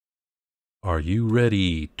Are you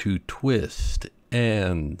ready to twist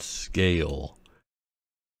and scale?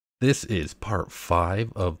 This is part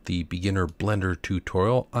 5 of the beginner blender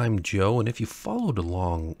tutorial. I'm Joe, and if you followed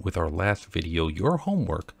along with our last video, your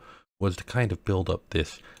homework was to kind of build up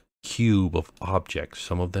this cube of objects.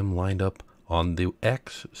 Some of them lined up on the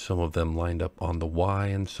X, some of them lined up on the Y,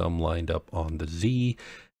 and some lined up on the Z.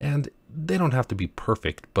 And they don't have to be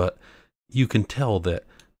perfect, but you can tell that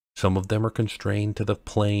some of them are constrained to the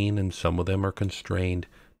plane and some of them are constrained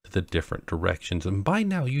to the different directions. And by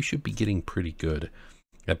now you should be getting pretty good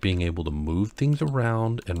at being able to move things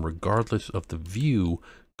around and, regardless of the view,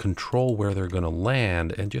 control where they're going to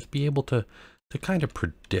land and just be able to kind of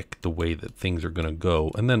predict the way that things are going to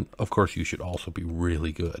go. And then, of course, you should also be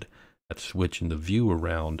really good at switching the view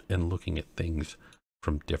around and looking at things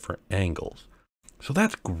from different angles. So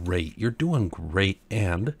that's great. You're doing great.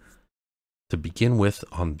 And to begin with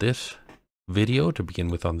on this video, to begin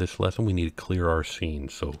with on this lesson, we need to clear our scene.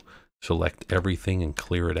 So select everything and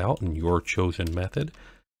clear it out in your chosen method,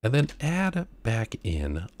 and then add back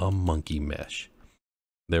in a monkey mesh.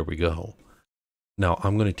 There we go. Now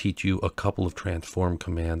I'm going to teach you a couple of transform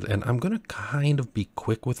commands, and I'm going to kind of be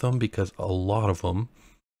quick with them because a lot of them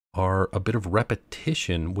are a bit of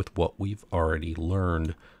repetition with what we've already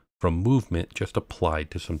learned from movement, just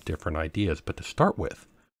applied to some different ideas. But to start with,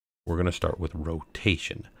 we're going to start with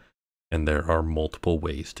rotation, and there are multiple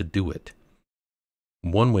ways to do it.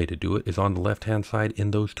 One way to do it is on the left-hand side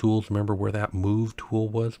in those tools. Remember where that move tool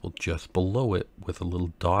was? Well, just below it with a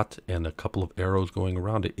little dot and a couple of arrows going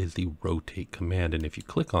around it is the rotate command. And if you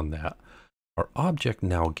click on that, our object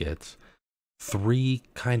now gets 3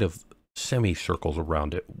 kind of semicircles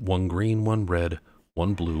around it. 1 green, 1 red,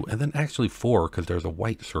 1 blue, and then actually 4 because there's a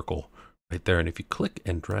white circle right there. And if you click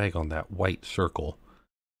and drag on that white circle,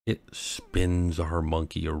 it spins our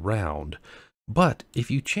monkey around. But if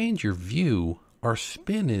you change your view, our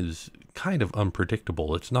spin is kind of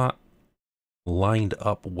unpredictable. It's not lined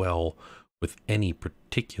up well with any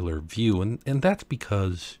particular view. And that's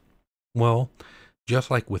because, well, just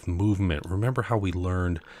like with movement, remember how we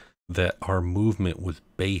learned that our movement was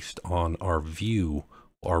based on our view,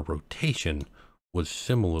 our rotation was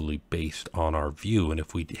similarly based on our view. And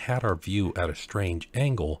if we had our view at a strange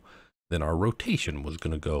angle, then our rotation was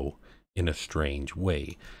going to go in a strange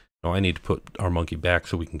way. Now I need to put our monkey back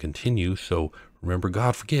so we can continue. So remember,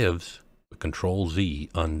 God forgives, but Control Z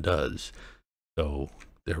undoes. So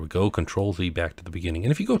there we go, Control Z back to the beginning.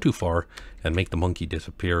 And if you go too far and make the monkey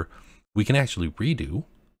disappear, we can actually redo.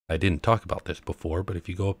 I didn't talk about this before, but if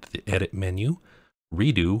you go up to the edit menu,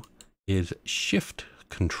 redo is Shift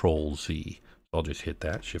Control Z. So I'll just hit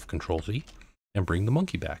that, Shift Control Z, and bring the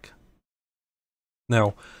monkey back.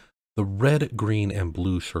 Now, the red, green, and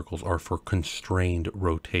blue circles are for constrained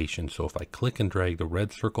rotation. So if I click and drag the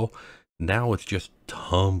red circle, now it's just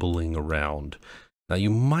tumbling around. Now you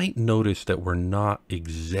might notice that we're not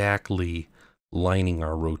exactly lining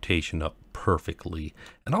our rotation up perfectly,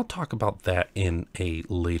 and I'll talk about that in a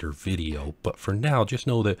later video. But for now, just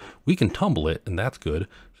know that we can tumble it, and that's good.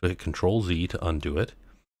 So hit Control Z to undo it.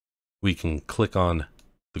 We can click on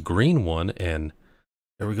the green one, and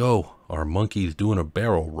there we go. Our monkey's doing a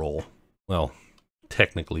barrel roll. Well,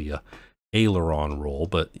 technically a aileron roll,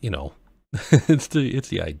 but you know, it's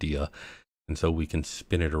the idea. And so we can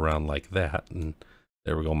spin it around like that. And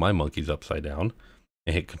there we go. My monkey's upside down.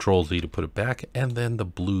 And hit Control Z to put it back. And then the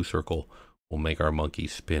blue circle will make our monkey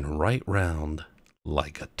spin right round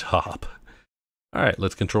like a top. All right,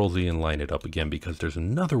 let's Control Z and line it up again, because there's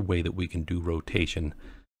another way that we can do rotation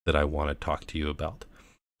that I want to talk to you about.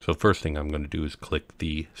 So first thing I'm going to do is click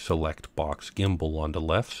the select box gimbal on the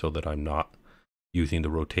left so that I'm not using the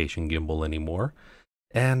rotation gimbal anymore.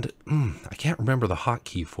 And I can't remember the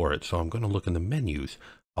hotkey for it, so I'm going to look in the menus.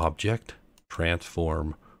 Object,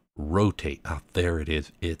 transform, rotate. Ah, there it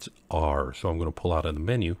is. It's R. So I'm going to pull out of the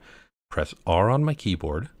menu, press R on my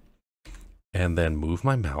keyboard, and then move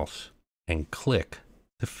my mouse and click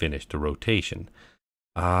to finish the rotation.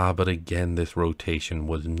 But again, this rotation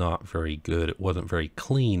was not very good. It wasn't very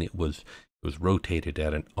clean. It was rotated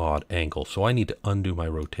at an odd angle. So I need to undo my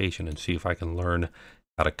rotation and see if I can learn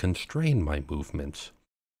how to constrain my movements.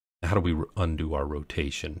 How do we undo our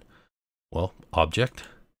rotation? Well, object,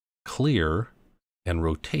 clear, and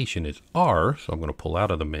rotation is R. So I'm going to pull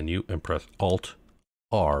out of the menu and press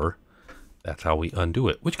alt+r. That's how we undo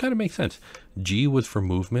it, which kind of makes sense. G was for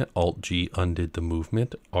movement, Alt-G undid the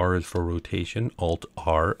movement. R is for rotation,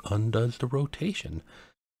 Alt+R undoes the rotation.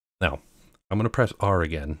 Now, I'm going to press R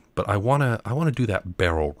again, but I want to do that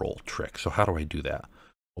barrel roll trick. So how do I do that?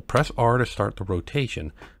 Well, press R to start the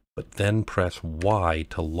rotation, but then press Y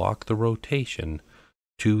to lock the rotation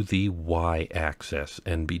to the Y axis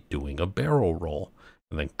and be doing a barrel roll,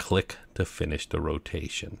 and then click to finish the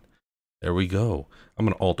rotation. There we go. I'm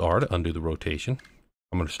going to Alt+R to undo the rotation.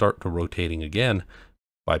 I'm going to start the rotating again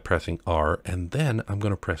by pressing R, and then I'm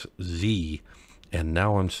going to press Z, and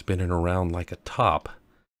now I'm spinning around like a top,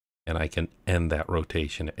 and I can end that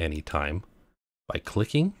rotation at any time by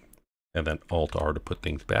clicking, and then Alt+R to put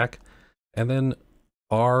things back, and then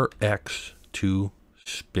RX to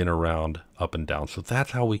spin around up and down. So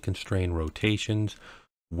that's how we constrain rotations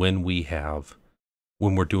when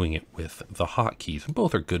we're doing it with the hotkeys. And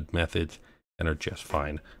both are good methods and are just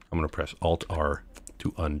fine. I'm going to press Alt+R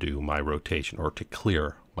to undo my rotation, or to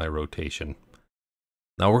clear my rotation.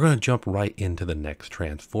 Now we're going to jump right into the next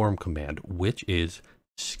transform command, which is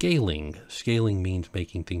scaling. Scaling means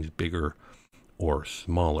making things bigger or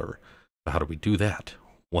smaller. How do we do that?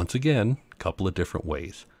 Once again, a couple of different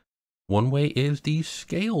ways. One way is the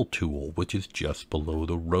scale tool, which is just below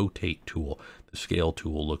the rotate tool. The scale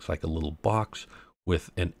tool looks like a little box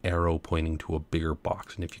with an arrow pointing to a bigger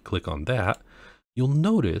box. And if you click on that, you'll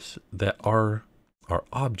notice that our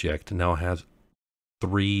object now has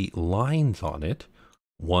 3 lines on it.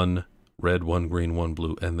 One red, one green, one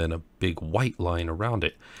blue, and then a big white line around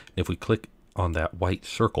it. And if we click on that white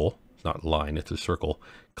circle, it's not line, it's a circle,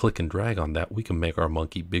 click and drag on that, we can make our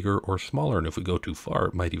monkey bigger or smaller. And if we go too far,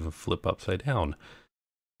 it might even flip upside down.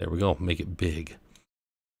 There we go, make it big.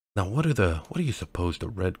 Now, what do you suppose the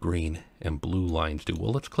red, green, and blue lines do?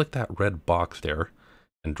 Well, let's click that red box there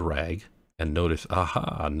and drag, and notice,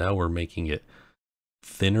 aha, now we're making it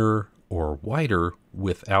thinner or wider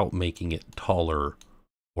without making it taller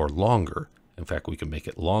or longer. In fact, we can make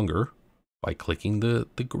it longer by clicking the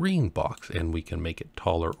green box, and we can make it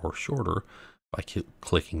taller or shorter by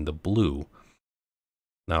clicking the blue.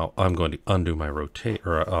 Now I'm going to undo my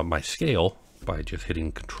my scale by just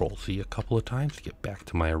hitting Control-C a couple of times to get back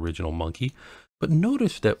to my original monkey. But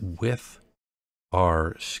notice that with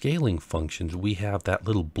our scaling functions, we have that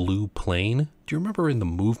little blue plane. Do you remember in the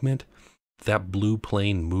movement, that blue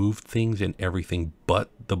plane moved things in everything but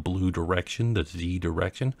the blue direction, the Z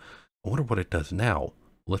direction? I wonder what it does now.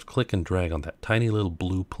 Let's click and drag on that tiny little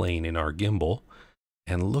blue plane in our gimbal,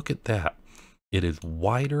 and look at that. It is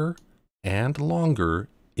wider and longer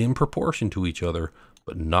in proportion to each other,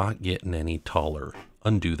 but not getting any taller.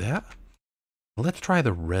 Undo that. Let's try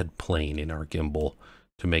the red plane in our gimbal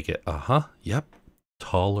to make it, yep,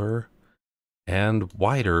 taller and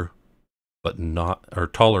wider, but not, or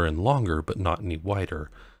taller and longer, but not any wider.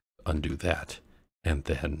 Undo that. And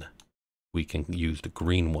then we can use the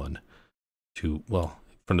green one to, well,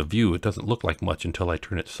 from the view, it doesn't look like much until I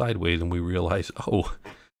turn it sideways and we realize, oh,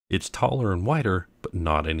 it's taller and wider, but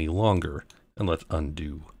not any longer. And let's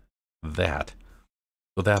undo that.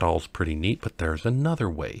 So that all's pretty neat, but there's another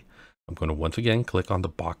way. I'm going to once again click on the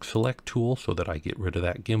box select tool so that I get rid of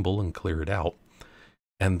that gimbal and clear it out.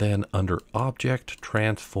 And then under Object,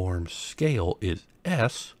 Transform, Scale is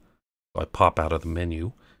S. So I pop out of the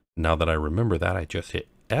menu. Now that I remember that, I just hit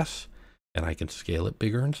S, and I can scale it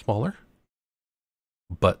bigger and smaller.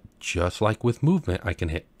 But just like with movement, I can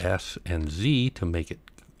hit S and Z to make it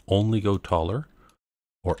only go taller,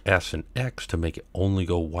 or S and X to make it only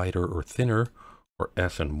go wider or thinner, or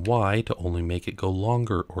S and Y to only make it go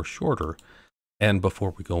longer or shorter. And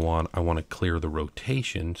before we go on, I want to clear the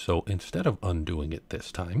rotation. So instead of undoing it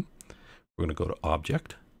this time, we're going to go to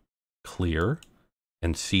Object, Clear,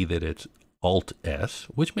 and see that it's Alt+S,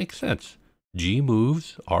 which makes sense. G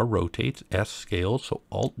moves, R rotates, S scales, so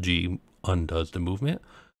Alt-G undoes the movement,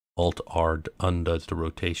 Alt+R undoes the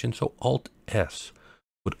rotation, so Alt+S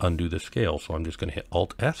would undo the scale. So I'm just going to hit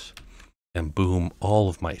Alt+S, and boom, all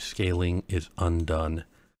of my scaling is undone,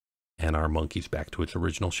 and our monkey's back to its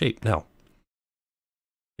original shape. Now,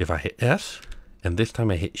 if I hit S, and this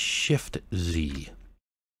time I hit Shift-Z,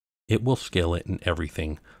 it will scale it and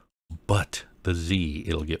everything but the Z.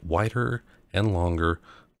 It'll get wider and longer,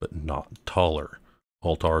 but not taller.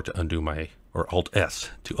 Alt+R to undo my, or Alt+S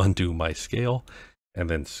to undo my scale, and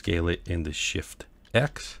then scale it into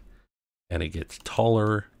Shift-X, and it gets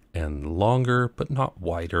taller and longer, but not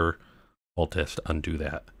wider. Alt+S to undo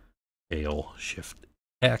that. Scale,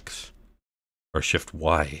 Shift-X, or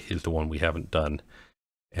Shift-Y is the one we haven't done,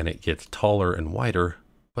 and it gets taller and wider,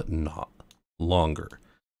 but not longer.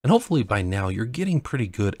 And hopefully by now you're getting pretty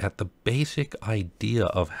good at the basic idea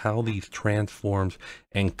of how these transforms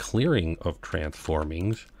and clearing of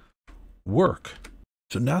transformings work.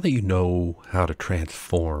 So now that you know how to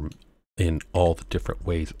transform in all the different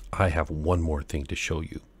ways, I have one more thing to show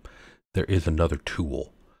you. There is another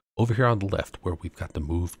tool over here on the left where we've got the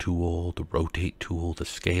move tool, the rotate tool, the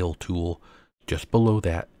scale tool. Just below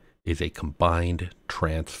that is a combined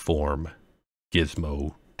transform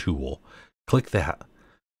Gizmo tool. Click that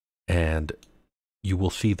and you will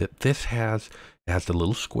see that this has the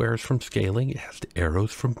little squares from scaling, it has the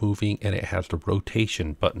arrows from moving, and it has the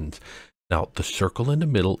rotation buttons. Now the circle in the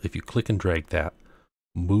middle, if you click and drag that,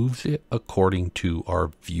 moves it according to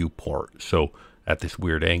our viewport. So at this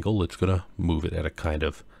weird angle, it's going to move it at a kind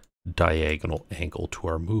of diagonal angle to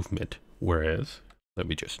our movement. Whereas, let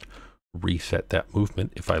me just reset that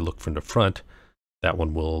movement. If I look from the front, that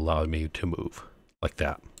one will allow me to move like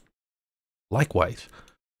that. Likewise,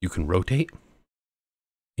 you can rotate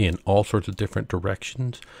in all sorts of different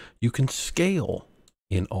directions. You can scale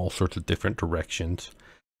in all sorts of different directions.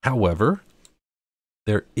 However,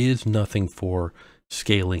 there is nothing for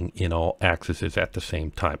scaling in all axes at the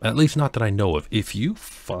same time, at least not that I know of. If you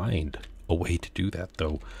find a way to do that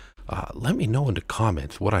though, let me know in the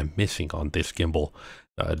comments what I'm missing on this gimbal.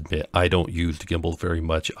 I admit I don't use the gimbal very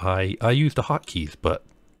much. I use the hotkeys, but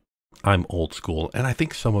I'm old school, and I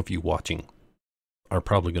think some of you watching are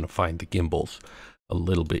probably going to find the gimbals a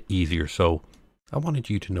little bit easier. So I wanted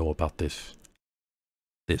you to know about this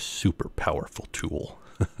super powerful tool.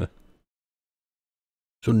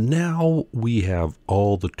 So now we have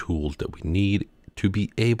all the tools that we need to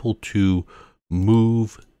be able to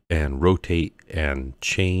move and rotate and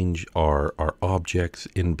change our objects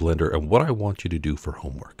in Blender. And what I want you to do for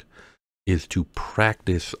homework is to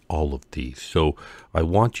practice all of these. So I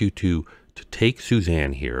want you to take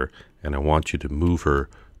Suzanne here, and I want you to move her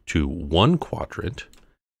to one quadrant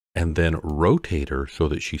and then rotate her so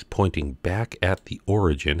that she's pointing back at the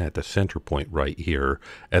origin at the center point right here,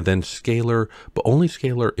 and then scale her, but only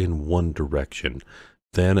scale her in one direction.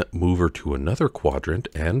 Then move her to another quadrant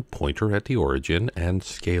and point her at the origin and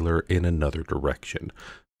scale her in another direction.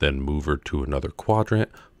 Then move her to another quadrant,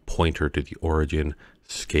 point her to the origin,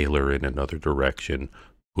 scale her in another direction,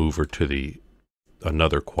 move her to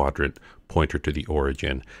another quadrant, point her to the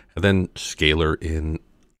origin, and then scale her in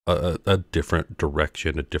a different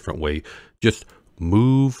direction, a different way. Just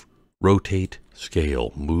move, rotate,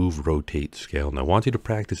 scale, move, rotate, scale. And I want you to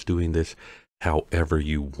practice doing this however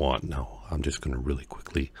you want. Now, I'm just going to really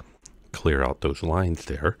quickly clear out those lines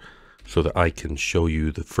there so that I can show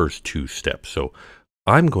you the first two steps. So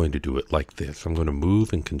I'm going to do it like this. I'm going to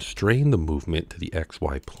move and constrain the movement to the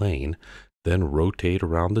XY plane, then rotate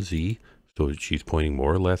around the Z so that she's pointing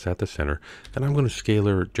more or less at the center. And I'm going to scale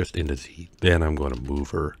her just into Z. Then I'm going to move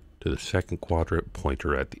her to the second quadrant, point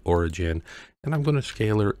her at the origin, and I'm going to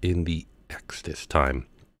scale her in the X this time.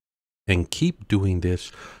 And keep doing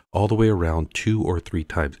this all the way around 2 or 3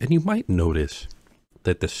 times. And you might notice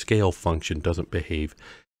that the scale function doesn't behave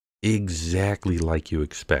exactly like you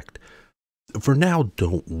expect. For now,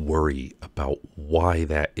 don't worry about why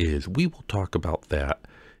that is. We will talk about that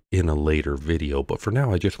in a later video, but for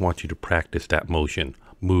now I just want you to practice that motion.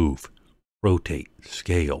 Move, rotate,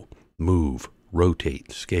 scale, move,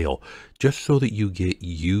 rotate, scale, just so that you get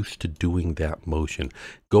used to doing that motion.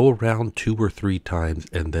 Go around 2 or 3 times,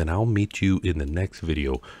 and then I'll meet you in the next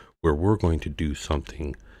video where we're going to do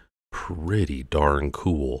something pretty darn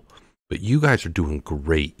cool. But you guys are doing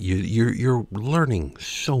great. You're learning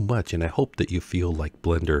so much, and I hope that you feel like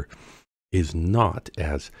Blender is not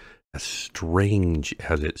as strange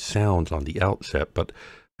as it sounds on the outset, but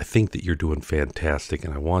I think that you're doing fantastic,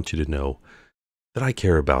 and I want you to know that I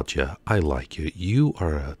care about you. I like you. You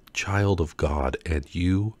are a child of God, and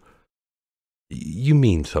you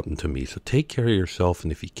mean something to me. So take care of yourself,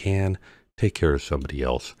 and if you can, take care of somebody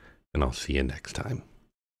else, and I'll see you next time.